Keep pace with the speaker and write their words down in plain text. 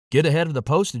Get ahead of the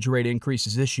postage rate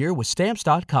increases this year with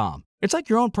Stamps.com. It's like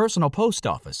your own personal post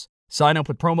office. Sign up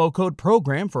with promo code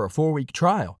PROGRAM for a 4-week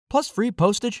trial, plus free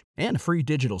postage and a free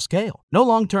digital scale. No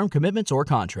long-term commitments or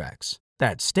contracts.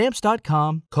 That's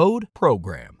Stamps.com, code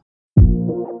PROGRAM.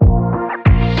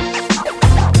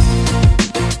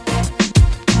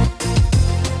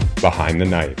 Behind the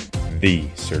Knife, the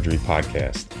surgery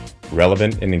podcast.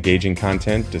 Relevant and engaging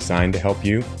content designed to help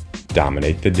you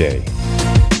dominate the day.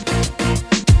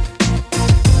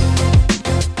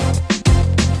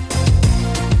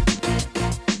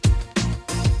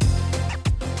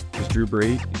 Drew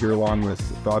Brait here along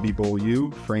with Bobby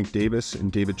Beaulieu, Frank Davis, and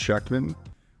David Schechtman.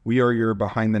 We are your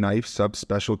Behind the Knife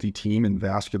subspecialty team in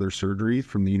vascular surgery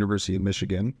from the University of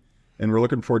Michigan, and we're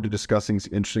looking forward to discussing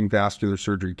some interesting vascular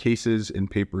surgery cases and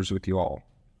papers with you all.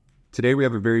 Today we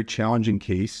have a very challenging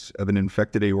case of an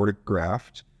infected aortic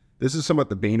graft. This is somewhat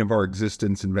the bane of our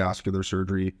existence in vascular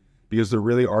surgery because there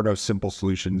really are no simple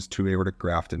solutions to aortic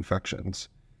graft infections.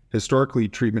 Historically,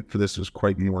 treatment for this was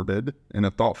quite morbid, and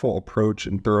a thoughtful approach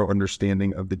and thorough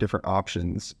understanding of the different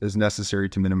options is necessary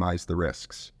to minimize the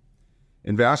risks.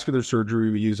 In vascular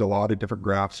surgery, we use a lot of different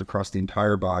grafts across the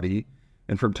entire body,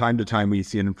 and from time to time, we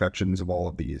see infections of all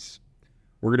of these.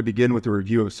 We're going to begin with a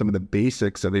review of some of the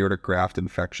basics of aortic graft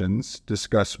infections,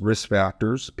 discuss risk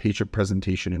factors, patient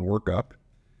presentation, and workup.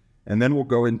 And then we'll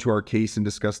go into our case and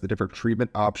discuss the different treatment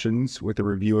options with a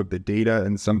review of the data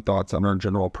and some thoughts on our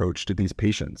general approach to these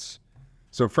patients.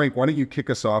 So Frank, why don't you kick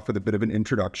us off with a bit of an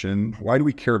introduction? Why do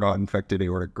we care about infected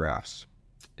aortic grafts?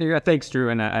 Yeah, thanks, Drew,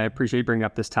 and I appreciate you bringing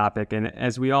up this topic. And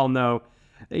as we all know,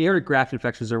 aortic graft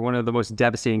infections are one of the most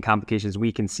devastating complications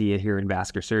we can see here in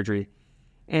vascular surgery.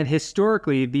 And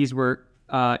historically, these were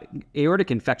aortic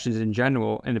infections in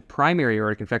general, and the primary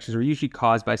aortic infections were usually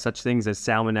caused by such things as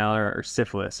salmonella or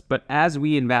syphilis. But as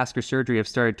we in vascular surgery have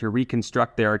started to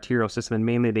reconstruct the arterial system and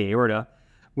mainly the aorta,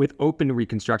 with open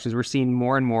reconstructions, we're seeing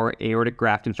more and more aortic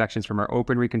graft infections from our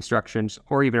open reconstructions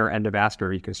or even our endovascular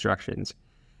reconstructions.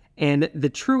 And the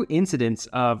true incidence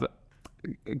of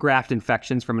graft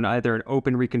infections from either an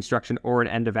open reconstruction or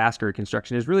an endovascular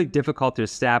reconstruction is really difficult to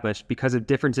establish because of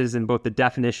differences in both the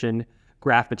definition,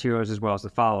 graft materials, as well as the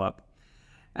follow-up.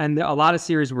 And a lot of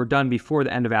series were done before the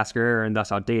endovascular era and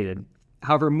thus outdated.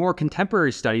 However, more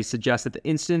contemporary studies suggest that the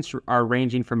incidents are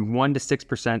ranging from 1% to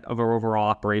 6% of our overall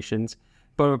operations,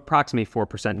 but approximately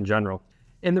 4% in general.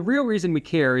 And the real reason we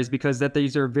care is because that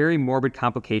these are very morbid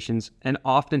complications, and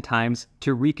oftentimes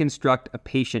to reconstruct a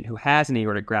patient who has an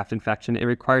aortic graft infection, it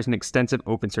requires an extensive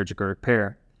open surgical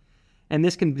repair. And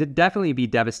this can definitely be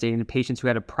devastating in patients who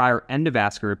had a prior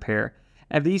endovascular repair,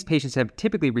 and these patients have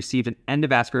typically received an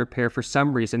endovascular repair for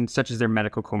some reason, such as their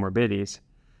medical comorbidities.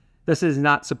 This is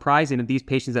not surprising that these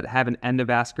patients that have an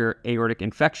endovascular aortic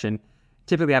infection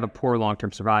typically have a poor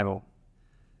long-term survival.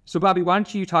 So Bobby, why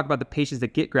don't you talk about the patients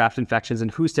that get graft infections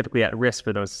and who's typically at risk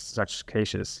for those such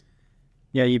cases?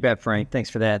 Yeah, you bet, Frank. Thanks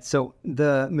for that. So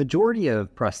the majority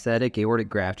of prosthetic aortic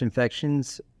graft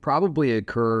infections probably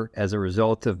occur as a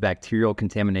result of bacterial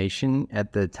contamination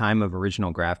at the time of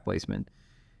original graft placement.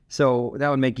 So that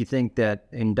would make you think that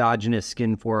endogenous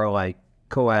skin flora like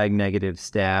coag-negative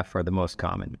staph are the most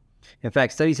common. In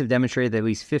fact, studies have demonstrated that at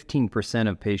least 15%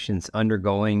 of patients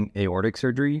undergoing aortic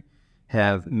surgery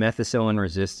have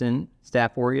methicillin-resistant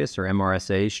Staph aureus or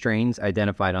MRSA strains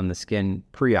identified on the skin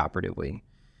preoperatively.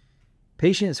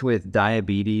 Patients with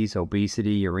diabetes,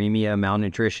 obesity, uremia,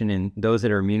 malnutrition, and those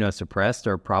that are immunosuppressed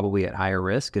are probably at higher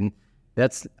risk, and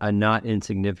that's a not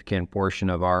insignificant portion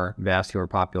of our vascular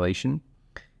population.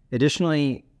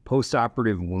 Additionally,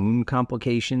 postoperative wound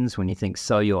complications, when you think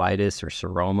cellulitis or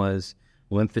seromas,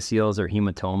 lymphoceles or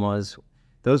hematomas,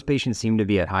 those patients seem to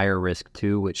be at higher risk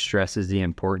too, which stresses the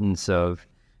importance of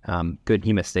good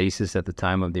hemostasis at the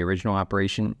time of the original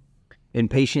operation. In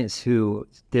patients who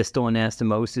distal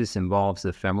anastomosis involves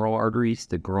the femoral arteries,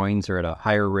 the groins are at a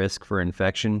higher risk for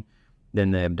infection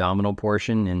than the abdominal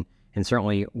portion, and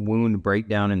certainly wound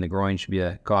breakdown in the groin should be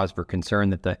a cause for concern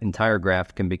that the entire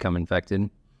graft can become infected.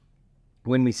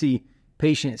 When we see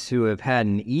patients who have had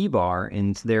an EVAR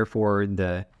and therefore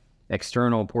the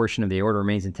external portion of the aorta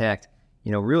remains intact,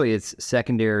 really it's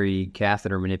secondary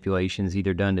catheter manipulations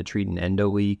either done to treat an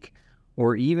endoleak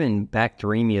or even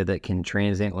bacteremia that can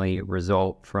transiently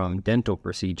result from dental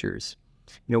procedures.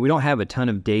 We don't have a ton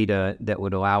of data that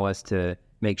would allow us to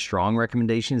make strong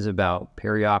recommendations about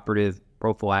perioperative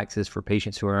prophylaxis for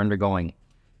patients who are undergoing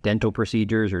dental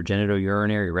procedures or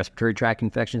genitourinary respiratory tract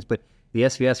infections, but the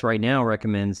SVS right now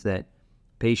recommends that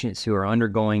patients who are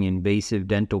undergoing invasive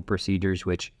dental procedures,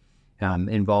 which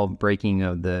involve breaking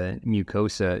of the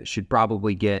mucosa should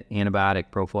probably get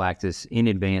antibiotic prophylaxis in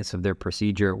advance of their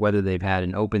procedure, whether they've had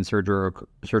an open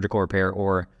surgical repair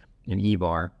or an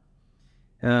EVAR.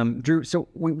 Drew, so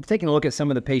we've taken a look at some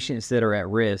of the patients that are at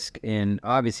risk, and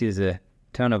obviously there's a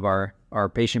ton of our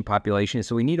patient population,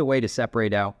 so we need a way to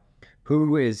separate out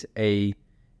who is a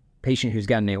patient who's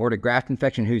got an aortic graft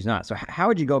infection, who's not. So how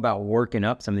would you go about working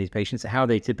up some of these patients, how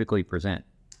they typically present?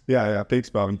 Yeah, thanks,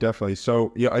 Bob. Definitely.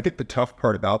 So, I think the tough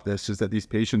part about this is that these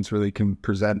patients really can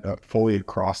present fully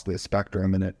across the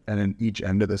spectrum and in each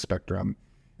end of the spectrum.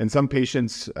 And some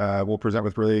patients will present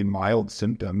with really mild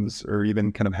symptoms, or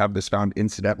even kind of have this found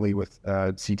incidentally with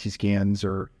CT scans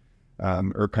or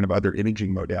kind of other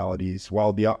imaging modalities.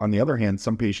 While on the other hand,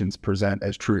 some patients present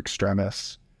as true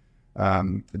extremis,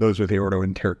 those with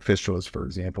aortoenteric fistulas, for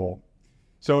example.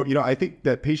 So, I think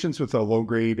that patients with a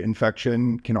low-grade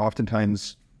infection can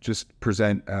oftentimes just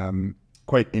present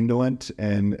quite indolent,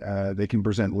 and they can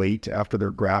present late after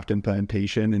their graft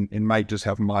implantation and might just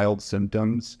have mild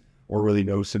symptoms or really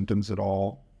no symptoms at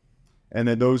all. And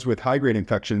then those with high-grade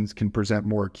infections can present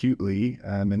more acutely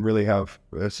and really have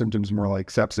symptoms more like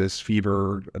sepsis,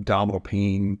 fever, abdominal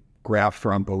pain, graft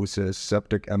thrombosis,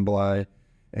 septic emboli,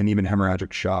 and even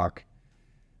hemorrhagic shock.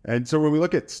 And so when we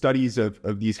look at studies of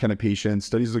these kind of patients,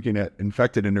 studies looking at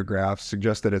infected endografts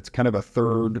suggest that it's kind of a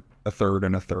third,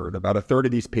 and a third. About a third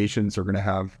of these patients are going to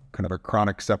have kind of a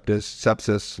chronic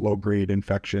sepsis, low-grade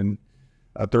infection.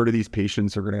 A third of these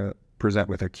patients are going to present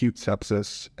with acute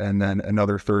sepsis, and then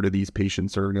another third of these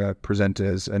patients are going to present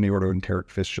as an aortoenteric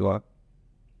fistula.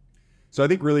 So I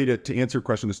think really to answer your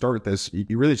question, to start with this,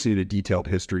 you really just need a detailed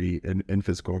history and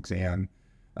physical exam.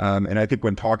 And I think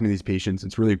when talking to these patients,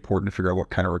 it's really important to figure out what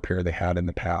kind of repair they had in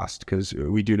the past, because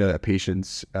we do know that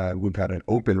patients who've had an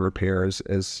open repair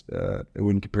as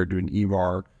when compared to an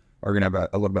EVAR are going to have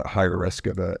a little bit higher risk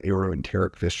of an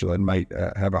aortoenteric fistula and might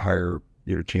have a higher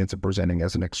chance of presenting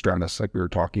as an extremis, like we were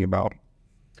talking about.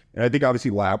 And I think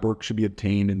obviously lab work should be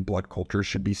obtained and blood cultures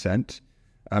should be sent.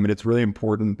 And it's really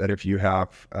important that if you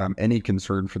have any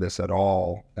concern for this at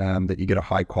all, that you get a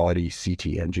high quality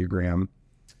CT angiogram.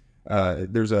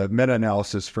 There's a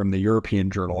meta-analysis from the European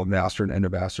Journal of Vascular and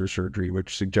Endovascular Surgery,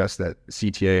 which suggests that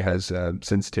CTA has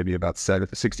sensitivity about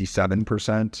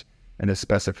 67% and a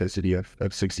specificity of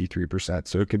 63%.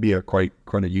 So it could be a quite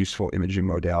a useful imaging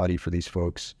modality for these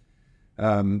folks.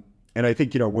 And I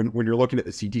think, when you're looking at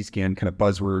the CT scan, kind of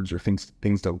buzzwords or things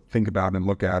to think about and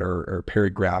look at are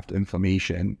perigraft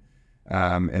inflammation,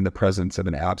 and the presence of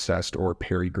an abscess or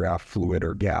perigraft fluid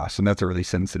or gas. And that's a really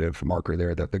sensitive marker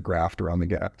there, that the graft around the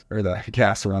graft, or the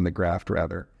gas around the graft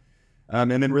rather.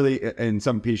 And then really in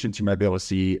some patients, you might be able to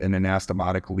see an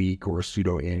anastomotic leak or a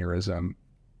pseudoaneurysm.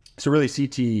 So really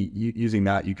CT, using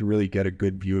that, you can really get a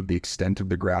good view of the extent of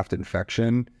the graft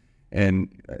infection. And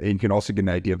you can also get an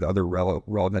idea of the other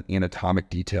relevant anatomic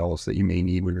details that you may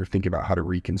need when you're thinking about how to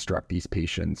reconstruct these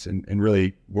patients. And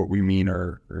really what we mean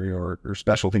are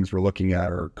special things we're looking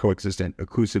at are coexistent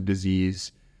occlusive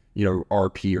disease,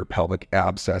 RP or pelvic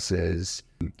abscesses,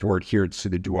 or adherence to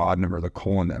the duodenum or the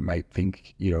colon that might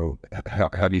think,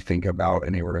 how do you think about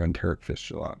an aortoenteric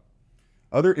fistula?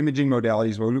 Other imaging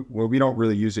modalities, well, we don't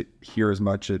really use it here as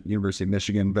much at University of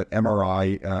Michigan, but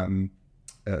MRI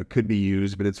could be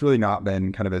used, but it's really not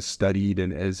been kind of as studied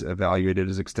and as evaluated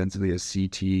as extensively as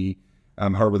CT.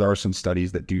 However, there are some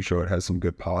studies that do show it has some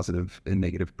good positive and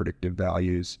negative predictive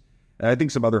values. And I think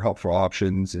some other helpful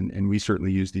options, and we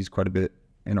certainly use these quite a bit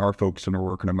in our folks when we're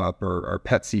working them up, are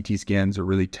PET CT scans or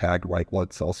really tagged white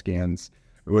blood cell scans,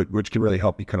 which can really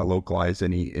help you kind of localize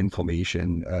any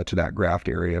inflammation to that graft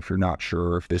area if you're not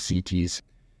sure, if the CT's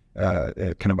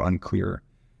kind of unclear.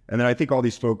 And then I think all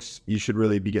these folks, you should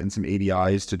really be getting some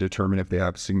ABIs to determine if they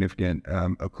have significant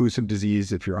occlusive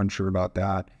disease, if you're unsure about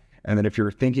that. And then if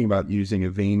you're thinking about using a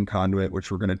vein conduit,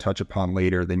 which we're going to touch upon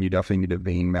later, then you definitely need to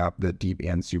vein map the deep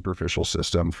and superficial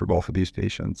system for both of these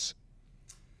patients.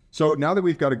 So now that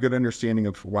we've got a good understanding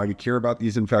of why we care about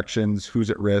these infections, who's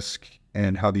at risk,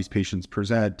 and how these patients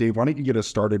present, Dave, why don't you get us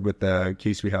started with the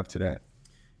case we have today?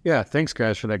 Yeah, thanks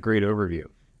guys for that great overview.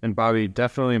 And Bobby,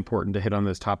 definitely important to hit on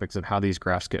those topics of how these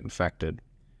grafts get infected.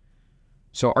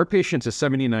 So our patient's a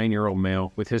 79-year-old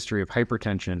male with history of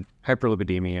hypertension,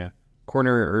 hyperlipidemia,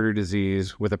 coronary artery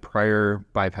disease with a prior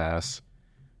bypass,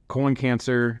 colon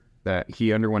cancer that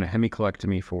he underwent a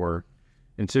hemicolectomy for,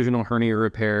 incisional hernia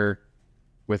repair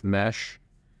with mesh,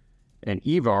 and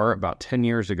EVAR about 10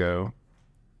 years ago.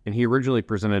 And he originally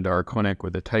presented to our clinic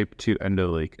with a type 2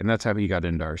 endoleak, and that's how he got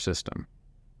into our system.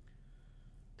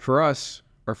 For us,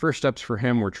 our first steps for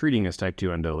him were treating his type 2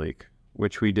 endoleak,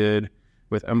 which we did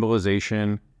with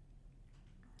embolization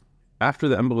after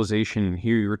the embolization,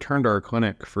 he returned to our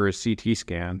clinic for a CT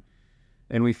scan,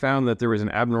 and we found that there was an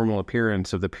abnormal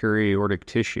appearance of the periaortic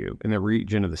tissue in the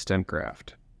region of the stent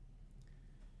graft.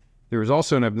 There was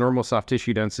also an abnormal soft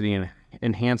tissue density and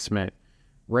enhancement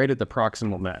right at the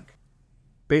proximal neck.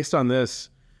 Based on this,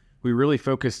 we really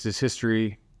focused his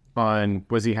history on,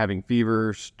 was he having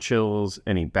fevers, chills,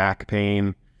 any back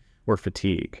pain, or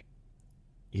fatigue?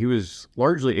 He was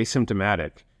largely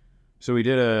asymptomatic. So we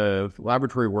did a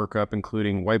laboratory workup,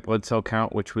 including white blood cell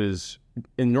count, which was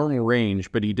in normal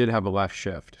range, but he did have a left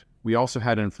shift. We also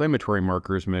had inflammatory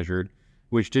markers measured,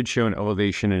 which did show an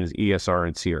elevation in his ESR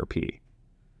and CRP.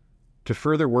 To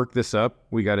further work this up,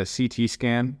 we got a CT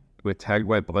scan with tagged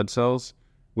white blood cells,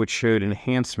 which showed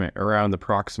enhancement around the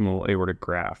proximal aortic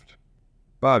graft.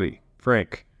 Bobby,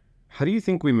 Frank, how do you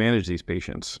think we manage these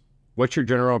patients? What's your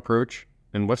general approach,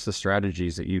 and what's the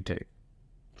strategies that you take?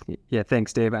 Yeah,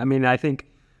 thanks, Dave. I mean, I think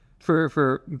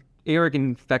for aortic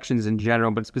infections in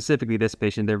general, but specifically this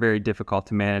patient, they're very difficult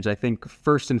to manage. I think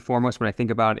first and foremost, when I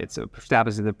think about it, it's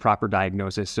establishing the proper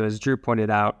diagnosis. So as Drew pointed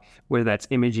out, whether that's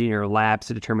imaging or labs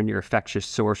to determine your infectious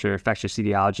source or infectious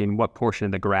etiology and what portion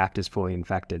of the graft is fully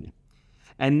infected.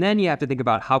 And then you have to think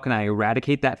about how can I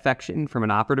eradicate that infection from an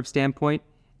operative standpoint.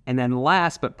 And then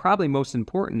last, but probably most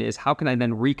important, is how can I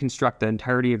then reconstruct the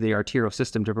entirety of the arterial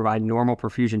system to provide normal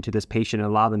perfusion to this patient and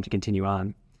allow them to continue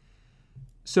on.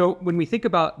 So when we think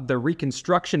about the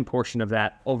reconstruction portion of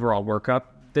that overall workup,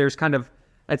 there's kind of,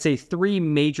 I'd say, three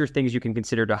major things you can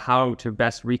consider to how to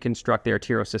best reconstruct the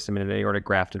arterial system in an aortic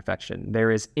graft infection. There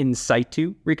is in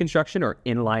situ reconstruction or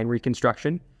inline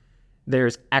reconstruction.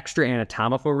 There's extra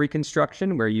anatomical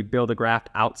reconstruction, where you build a graft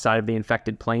outside of the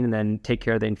infected plane and then take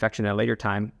care of the infection at a later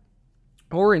time.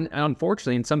 Or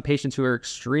unfortunately, in some patients who are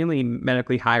extremely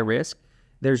medically high risk,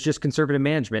 there's just conservative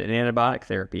management and antibiotic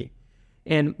therapy.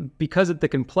 And because of the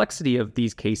complexity of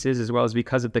these cases, as well as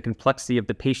because of the complexity of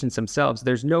the patients themselves,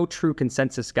 there's no true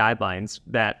consensus guidelines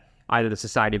that either the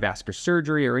Society of Vascular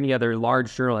Surgery or any other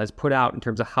large journal has put out in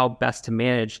terms of how best to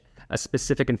manage a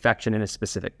specific infection in a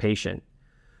specific patient.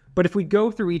 But if we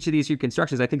go through each of these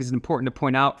reconstructions, I think it's important to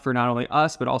point out for not only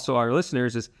us, but also our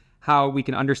listeners, is how we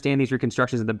can understand these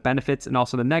reconstructions and the benefits and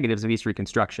also the negatives of each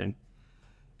reconstruction.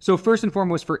 So first and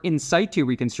foremost, for in situ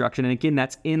reconstruction, and again,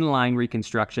 that's inline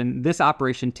reconstruction, this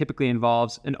operation typically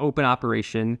involves an open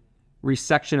operation,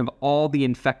 resection of all the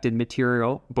infected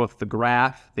material, both the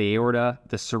graft, the aorta,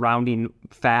 the surrounding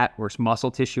fat or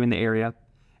muscle tissue in the area,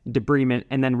 debridement,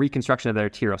 and then reconstruction of the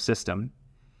arterial system.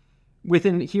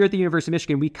 Here at the University of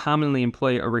Michigan, we commonly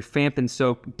employ a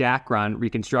rifampin-soaked Dacron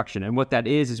reconstruction. And what that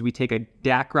is we take a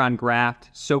Dacron graft,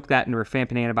 soak that in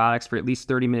rifampin antibiotics for at least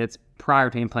 30 minutes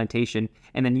prior to implantation,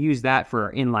 and then use that for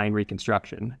our inline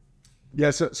reconstruction.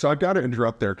 Yeah, so I've got to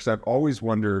interrupt there because I've always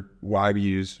wondered why we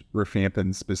use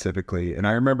rifampin specifically. And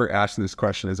I remember asking this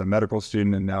question as a medical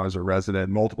student and now as a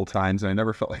resident multiple times, and I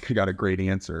never felt like I got a great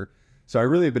answer. So I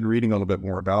really have been reading a little bit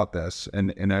more about this,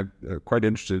 and I'm quite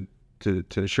interested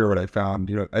to share what I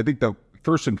found. I think the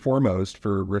first and foremost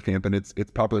for rifampin,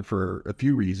 it's popular for a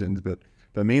few reasons, but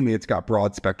mainly it's got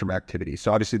broad spectrum activity.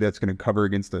 So obviously that's going to cover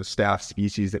against the staph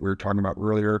species that we were talking about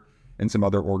earlier and some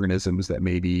other organisms that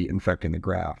may be infecting the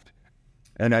graft.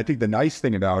 And I think the nice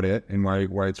thing about it and why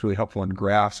it's really helpful in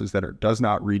grafts is that it does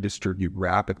not redistribute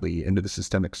rapidly into the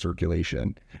systemic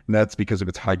circulation. And that's because of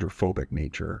its hydrophobic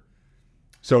nature.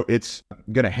 So it's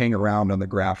going to hang around on the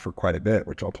graft for quite a bit,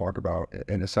 which I'll talk about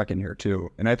in a second here too.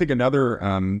 And I think another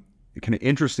kind of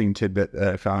interesting tidbit that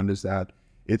I found is that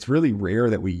it's really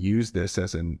rare that we use this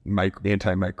as an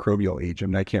antimicrobial agent.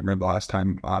 And I can't remember the last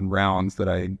time on rounds that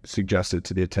I suggested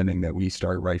to the attending that we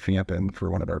start rifampin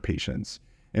for one of our patients.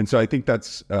 And so I think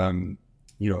that's,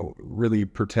 really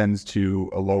portends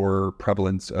to a lower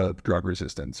prevalence of drug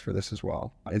resistance for this as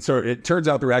well. And so it turns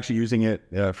out they're actually using it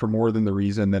for more than the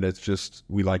reason that it's just,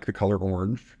 we like the color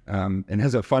orange. And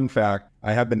as a fun fact,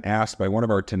 I have been asked by one of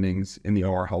our attendings in the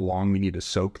OR how long we need to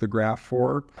soak the graft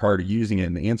for prior to using it.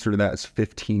 And the answer to that is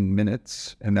 15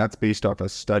 minutes. And that's based off a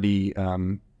study,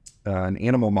 an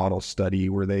animal model study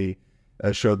where they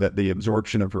showed that the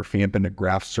absorption of rifampin to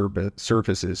graft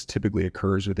surfaces typically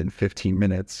occurs within 15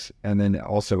 minutes. And then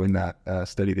also in that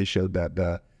study, they showed that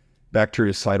the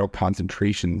bactericidal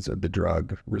concentrations of the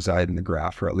drug reside in the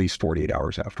graft for at least 48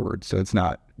 hours afterwards. So it's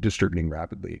not distributing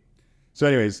rapidly. So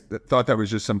anyways, thought that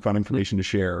was just some fun information to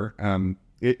share.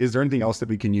 Is there anything else that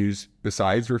we can use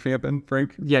besides rifampin,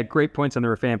 Frank? Yeah, great points on the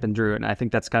rifampin, Drew. And I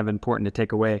think that's kind of important to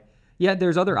take away. Yeah,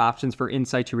 there's other options for in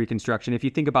situ reconstruction. If you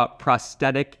think about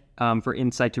prosthetic for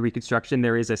in situ reconstruction,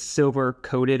 there is a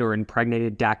silver-coated or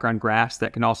impregnated Dacron grafts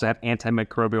that can also have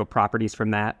antimicrobial properties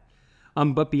from that.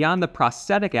 But beyond the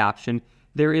prosthetic option,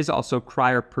 there is also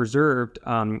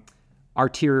cryopreserved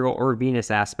arterial or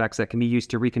venous aspects that can be used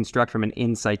to reconstruct from an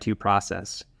in situ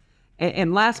process.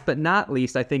 And last but not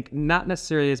least, I think not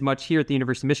necessarily as much here at the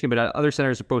University of Michigan, but at other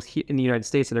centers both here in the United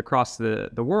States and across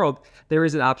the world, there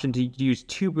is an option to use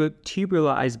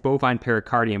tubulized bovine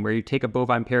pericardium, where you take a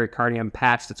bovine pericardium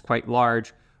patch that's quite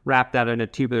large, wrap that in a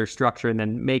tubular structure, and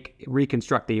then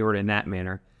reconstruct the aorta in that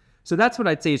manner. So that's what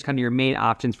I'd say is kind of your main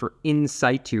options for in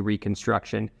situ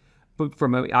reconstruction, but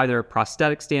from either a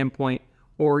prosthetic standpoint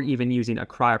or even using a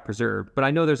cryopreserve. But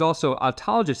I know there's also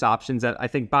autologous options that I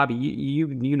think, Bobby,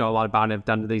 you know a lot about and have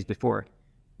done these before.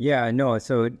 Yeah, no.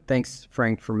 So thanks,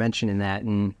 Frank, for mentioning that.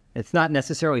 And it's not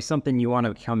necessarily something you want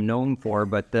to become known for,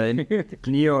 but the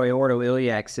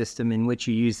neo-aortoiliac system in which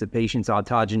you use the patient's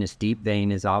autogenous deep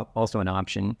vein is also an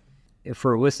option.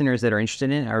 For listeners that are interested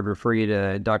in it, I would refer you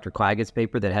to Dr. Claggett's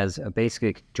paper that has a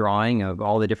basic drawing of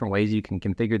all the different ways you can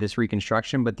configure this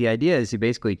reconstruction. But the idea is you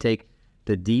basically take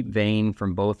the deep vein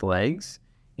from both legs,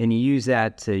 and you use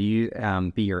that to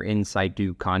be your in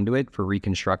situ conduit for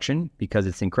reconstruction because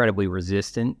it's incredibly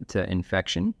resistant to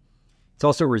infection. It's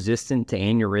also resistant to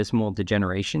aneurysmal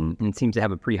degeneration, and it seems to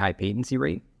have a pretty high patency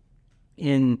rate.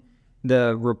 In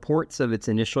the reports of its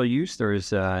initial use,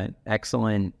 there's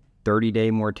excellent 30-day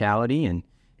mortality, and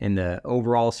the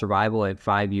overall survival at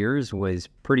 5 years was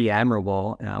pretty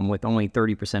admirable, with only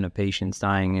 30% of patients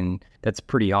dying, and that's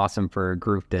pretty awesome for a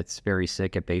group that's very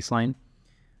sick at baseline.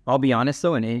 I'll be honest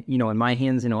though, and in my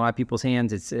hands and a lot of people's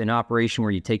hands, it's an operation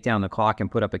where you take down the clock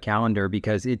and put up a calendar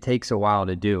because it takes a while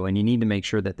to do, and you need to make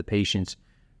sure that the patient's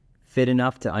fit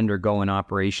enough to undergo an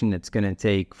operation that's going to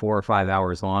take 4 or 5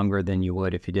 hours longer than you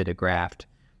would if you did a graft,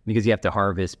 because you have to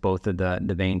harvest both of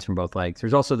the veins from both legs.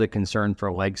 There's also the concern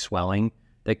for leg swelling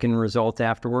that can result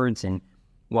afterwards. And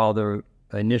while the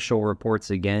initial reports,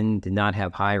 again, did not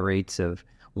have high rates of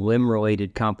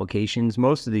limb-related complications,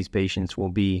 most of these patients will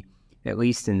be at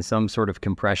least in some sort of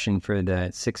compression for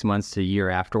the 6 months to a year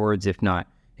afterwards, if not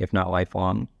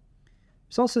lifelong.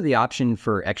 There's also the option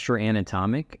for extra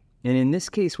anatomic. And in this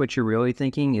case, what you're really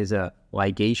thinking is a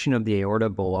ligation of the aorta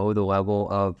below the level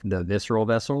of the visceral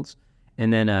vessels,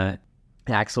 and then a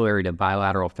axillary to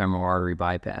bilateral femoral artery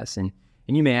bypass. And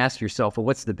you may ask yourself, well,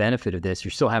 what's the benefit of this?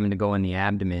 You're still having to go in the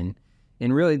abdomen.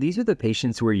 And really, these are the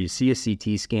patients where you see a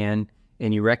CT scan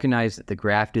and you recognize that the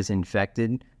graft is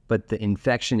infected, but the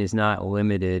infection is not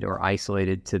limited or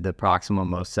isolated to the proximal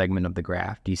most segment of the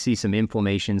graft. You see some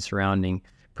inflammation surrounding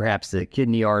perhaps the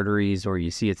kidney arteries, or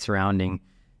you see it surrounding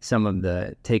some of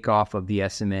the takeoff of the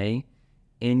SMA.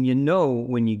 And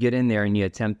when you get in there and you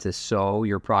attempt to sew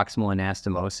your proximal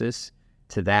anastomosis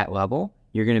to that level,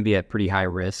 you're going to be at pretty high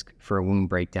risk for a wound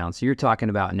breakdown. So you're talking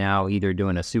about now either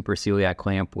doing a supraceliac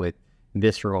clamp with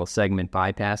visceral segment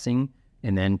bypassing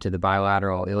and then to the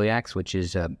bilateral iliacs, which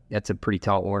is that's a pretty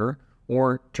tall order,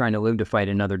 or trying to live to fight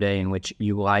another day in which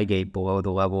you ligate below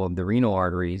the level of the renal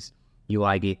arteries, you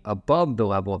ligate above the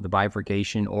level of the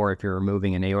bifurcation, or if you're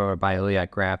removing an aorta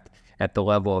biiliac graft at the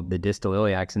level of the distal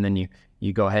iliacs, and then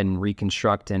you go ahead and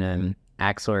reconstruct in an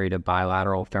axillary to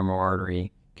bilateral femoral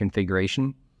artery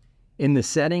configuration. In the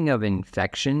setting of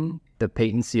infection, the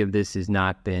patency of this has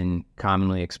not been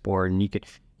commonly explored, and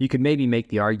you could maybe make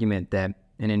the argument that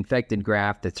an infected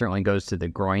graft that certainly goes to the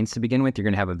groins to begin with, you're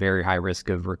going to have a very high risk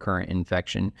of recurrent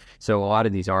infection. So a lot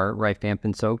of these are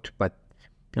rifampin soaked, but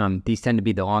these tend to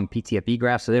be the long PTFE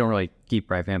grafts, so they don't really keep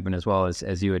rifampin as well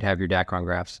as you would have your Dacron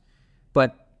grafts.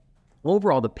 But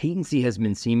overall, the patency has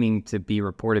been seeming to be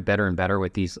reported better and better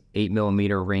with these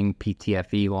 8mm ring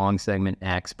PTFE long segment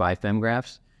axe bifem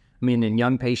grafts. I mean, in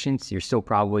young patients, you're still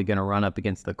probably going to run up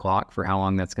against the clock for how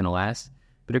long that's going to last.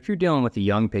 But if you're dealing with a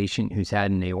young patient who's had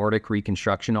an aortic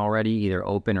reconstruction already, either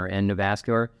open or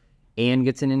endovascular, and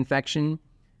gets an infection,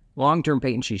 long-term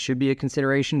patency should be a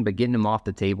consideration, but getting them off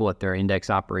the table at their index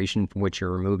operation from which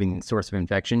you're removing the source of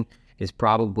infection is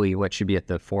probably what should be at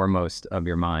the foremost of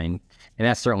your mind. And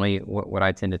that's certainly what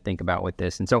I tend to think about with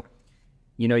this. And so,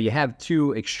 you have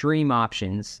two extreme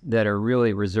options that are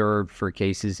really reserved for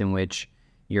cases in which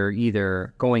you're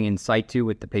either going in situ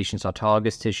with the patient's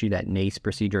autologous tissue, that NACE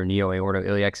procedure,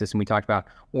 neo-aortoiliac system we talked about,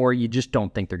 or you just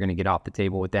don't think they're going to get off the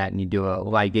table with that and you do a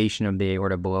ligation of the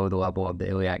aorta below the level of the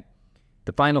iliac.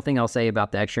 The final thing I'll say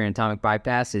about the extra anatomic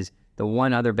bypass is the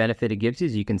one other benefit it gives you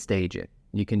is you can stage it.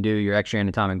 You can do your extra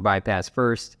anatomic bypass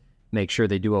first, make sure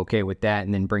they do okay with that,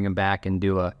 and then bring them back and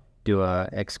do a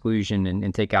exclusion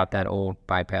and take out that old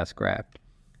bypass graft.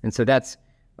 And so that's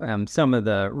some of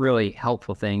the really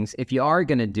helpful things. If you are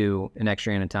going to do an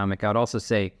extra anatomic, I would also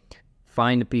say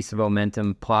find a piece of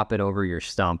omentum, plop it over your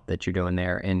stump that you're doing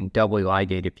there, and doubly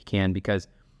ligate if you can, because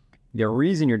The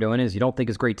reason you're doing it is you don't think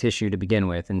it's great tissue to begin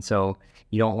with, and so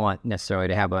you don't want necessarily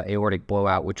to have an aortic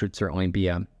blowout, which would certainly be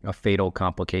a fatal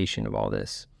complication of all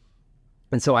this.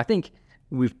 And so I think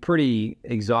we've pretty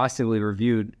exhaustively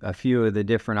reviewed a few of the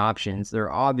different options. There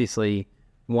are obviously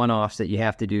one-offs that you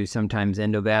have to do, sometimes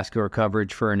endovascular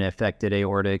coverage for an affected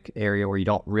aortic area where you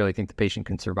don't really think the patient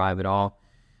can survive at all.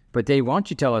 But Dave, why don't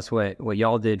you tell us what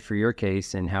y'all did for your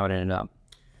case and how it ended up?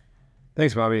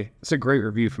 Thanks, Bobby. It's a great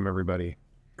review from everybody.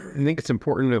 I think it's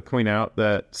important to point out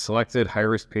that selected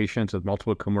high-risk patients with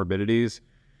multiple comorbidities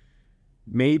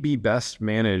may be best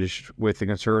managed with the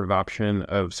conservative option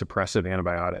of suppressive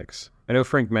antibiotics. I know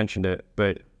Frank mentioned it,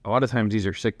 but a lot of times these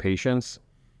are sick patients,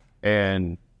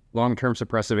 and long-term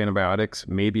suppressive antibiotics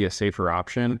may be a safer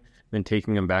option than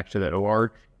taking them back to the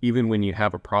OR, even when you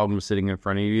have a problem sitting in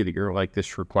front of you that you're like,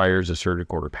 this requires a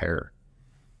surgical repair.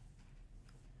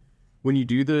 When you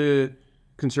do the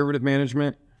conservative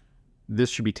management, this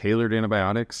should be tailored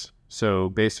antibiotics. So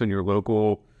based on your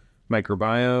local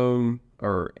microbiome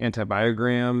or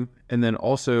antibiogram, and then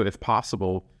also, if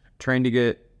possible, trying to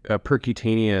get a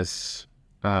percutaneous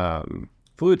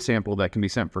fluid sample that can be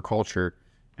sent for culture,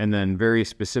 and then very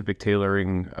specific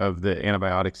tailoring of the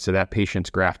antibiotics to that patient's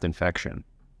graft infection.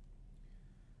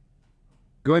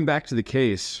 Going back to the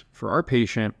case, for our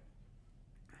patient,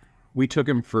 we took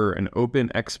him for an open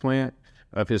explant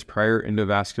of his prior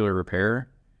endovascular repair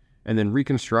and then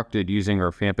reconstructed using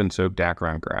our rifampin-soaked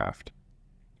Dacron graft.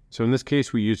 So in this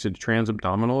case, we used a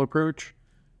transabdominal approach,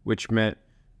 which meant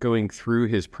going through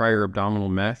his prior abdominal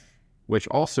meth, which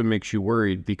also makes you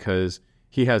worried because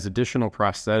he has additional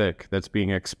prosthetic that's being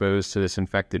exposed to this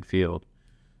infected field.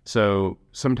 So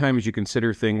sometimes you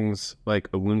consider things like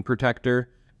a wound protector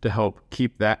to help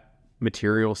keep that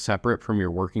material separate from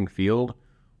your working field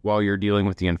while you're dealing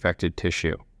with the infected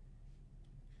tissue.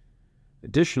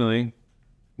 Additionally,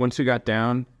 once we got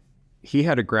down, he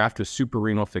had a graft with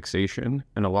suprarenal fixation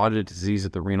and a lot of disease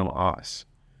at the renal os.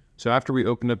 So after we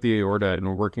opened up the aorta and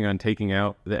were working on taking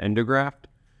out the endograft,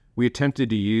 we attempted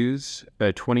to use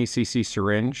a 20 cc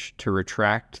syringe to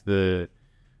retract the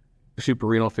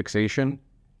suprarenal fixation.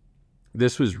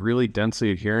 This was really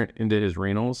densely adherent into his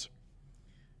renals.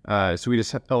 So we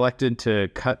just elected to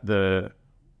cut the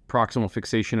proximal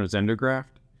fixation of his endograft.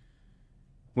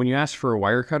 When you ask for a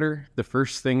wire cutter, the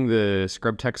first thing the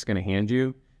scrub tech's going to hand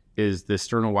you is the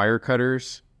sternal wire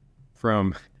cutters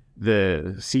from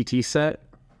the CT set,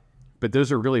 but those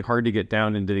are really hard to get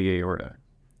down into the aorta.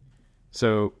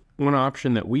 So one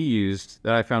option that we used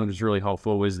that I found was really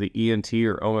helpful was the ENT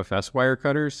or OFS wire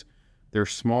cutters. They're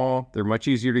small, they're much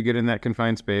easier to get in that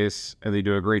confined space, and they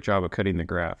do a great job of cutting the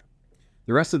graft.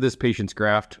 The rest of this patient's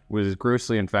graft was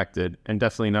grossly infected and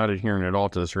definitely not adherent at all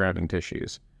to the surrounding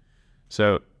tissues.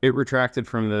 So it retracted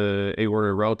from the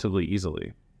aorta relatively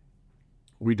easily.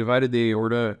 We divided the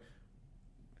aorta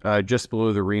just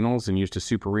below the renals and used a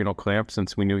suprarenal clamp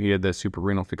since we knew he had the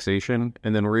suprarenal fixation,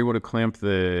 and then we're able to clamp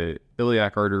the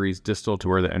iliac arteries distal to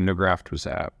where the endograft was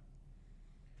at.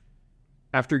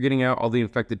 After getting out all the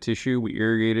infected tissue, we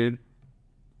irrigated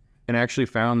and actually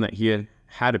found that he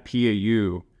had a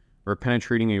PAU, or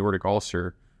penetrating aortic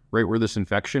ulcer, right where this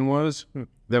infection was,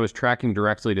 that was tracking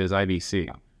directly to his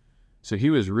IVC. So he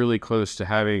was really close to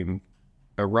having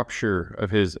a rupture of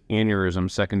his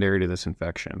aneurysm secondary to this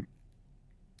infection.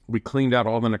 We cleaned out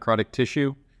all the necrotic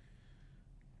tissue,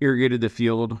 irrigated the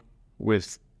field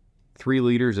with 3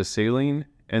 liters of saline,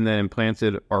 and then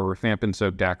implanted our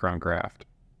rifampin-soaked Dacron graft.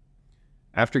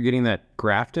 After getting that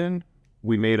graft in,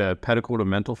 we made a pedicle to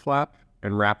mental flap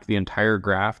and wrapped the entire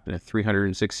graft in a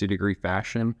 360-degree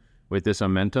fashion with this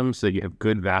omentum so that you have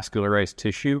good vascularized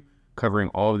tissue covering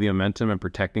all of the omentum and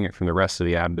protecting it from the rest of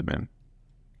the abdomen.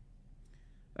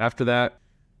 After that,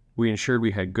 we ensured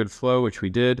we had good flow, which we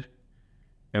did,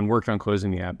 and worked on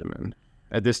closing the abdomen.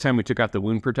 At this time, we took out the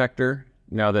wound protector,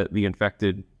 now that the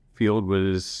infected field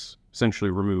was essentially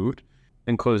removed,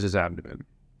 and closed his abdomen.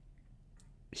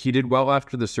 He did well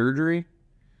after the surgery,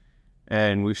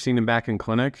 and we've seen him back in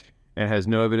clinic and has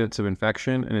no evidence of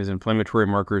infection, and his inflammatory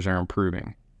markers are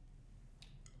improving.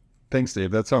 Thanks,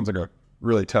 Dave. That sounds like a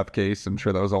really tough case. I'm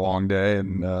sure that was a long day,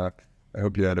 and I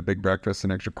hope you had a big breakfast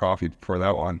and extra coffee before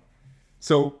that one.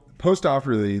 So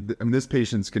post-operatively, this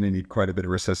patient's going to need quite a bit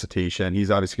of resuscitation.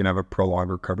 He's obviously going to have a prolonged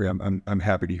recovery. I'm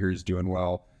happy to hear he's doing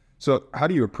well. So how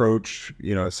do you approach,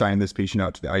 assigning this patient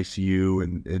out to the ICU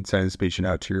and sending this patient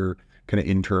out to your kind of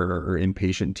intern or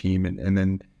inpatient team, and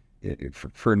then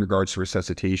for in regards to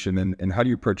resuscitation, and how do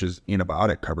you approach his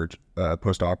antibiotic coverage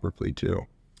post-operatively too?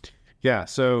 Yeah,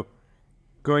 so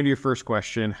going to your first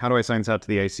question, how do I sign this out to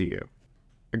the ICU?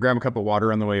 I grab a cup of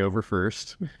water on the way over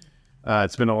first.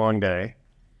 It's been a long day.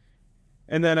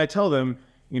 And then I tell them,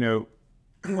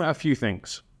 a few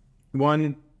things.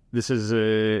 One, this is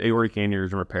a aortic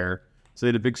aneurysm repair. So they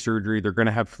had a big surgery. They're going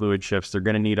to have fluid shifts. They're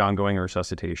going to need ongoing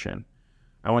resuscitation.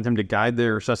 I want them to guide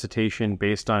their resuscitation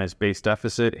based on his base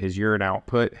deficit, his urine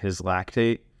output, his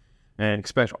lactate, and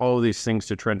expect all of these things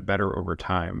to trend better over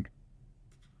time.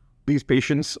 These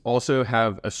patients also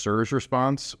have a SIRS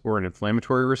response or an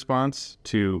inflammatory response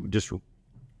to just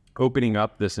opening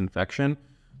up this infection.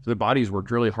 So the body's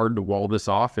worked really hard to wall this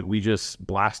off, and we just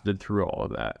blasted through all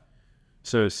of that.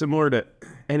 So similar to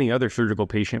any other surgical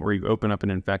patient where you open up an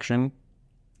infection,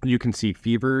 you can see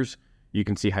fevers, you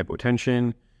can see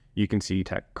hypotension, you can see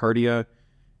tachycardia,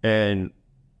 and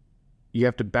you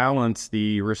have to balance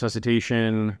the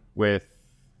resuscitation with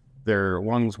their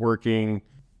lungs working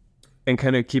and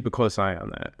kind of keep a close eye on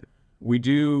that. We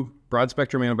do broad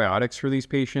spectrum antibiotics for these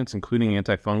patients, including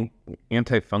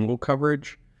antifungal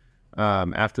coverage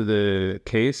after the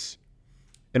case,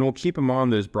 and we'll keep them on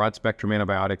those broad spectrum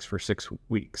antibiotics for 6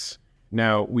 weeks.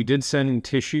 Now, we did send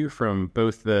tissue from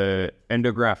both the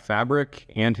endograft fabric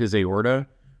and his aorta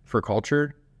for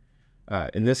culture.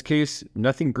 In this case,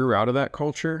 nothing grew out of that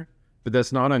culture, but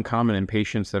that's not uncommon in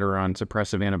patients that are on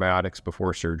suppressive antibiotics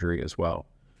before surgery as well.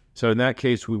 So in that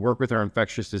case, we work with our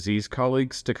infectious disease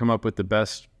colleagues to come up with the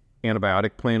best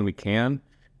antibiotic plan we can,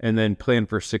 and then plan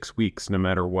for 6 weeks no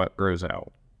matter what grows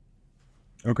out.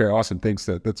 Okay, awesome. Thanks.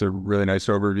 That's a really nice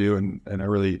overview and a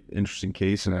really interesting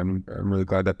case, and I'm really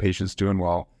glad that patient's doing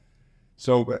well.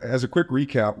 So as a quick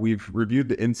recap, we've reviewed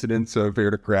the incidence of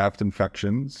aortic graft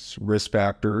infections, risk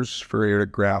factors for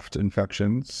aortic graft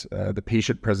infections, the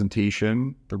patient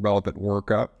presentation, the relevant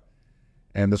workup,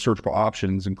 and the surgical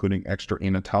options, including extra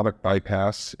anatomic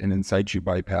bypass and in situ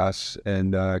bypass,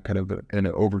 and kind of an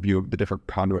overview of the different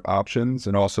conduit options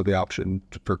and also the option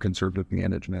for conservative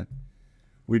management.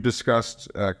 We discussed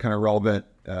kind of relevant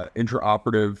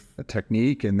intraoperative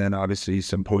technique and then obviously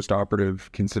some postoperative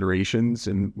considerations,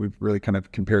 and we've really kind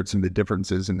of compared some of the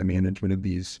differences in the management of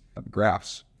these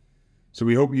grafts. So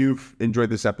we hope you've enjoyed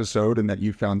this episode and that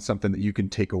you found something that you can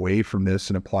take away from this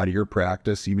and apply to your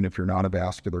practice, even if you're not a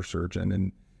vascular surgeon.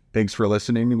 And thanks for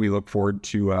listening. We look forward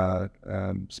to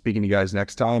speaking to you guys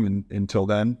next time. And until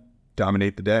then,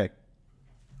 dominate the day.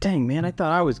 Dang, man, I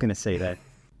thought I was going to say that.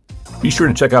 Be sure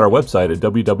to check out our website at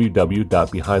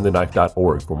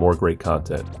www.behindtheknife.org for more great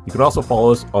content. You can also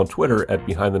follow us on Twitter at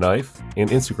Behind the Knife and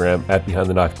Instagram at Behind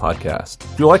the Knife Podcast.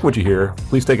 If you like what you hear,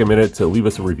 please take a minute to leave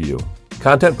us a review.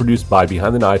 Content produced by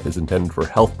Behind the Knife is intended for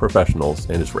health professionals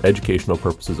and is for educational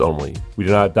purposes only. We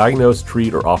do not diagnose,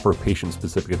 treat, or offer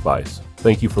patient-specific advice.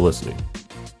 Thank you for listening.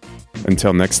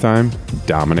 Until next time,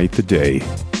 dominate the day.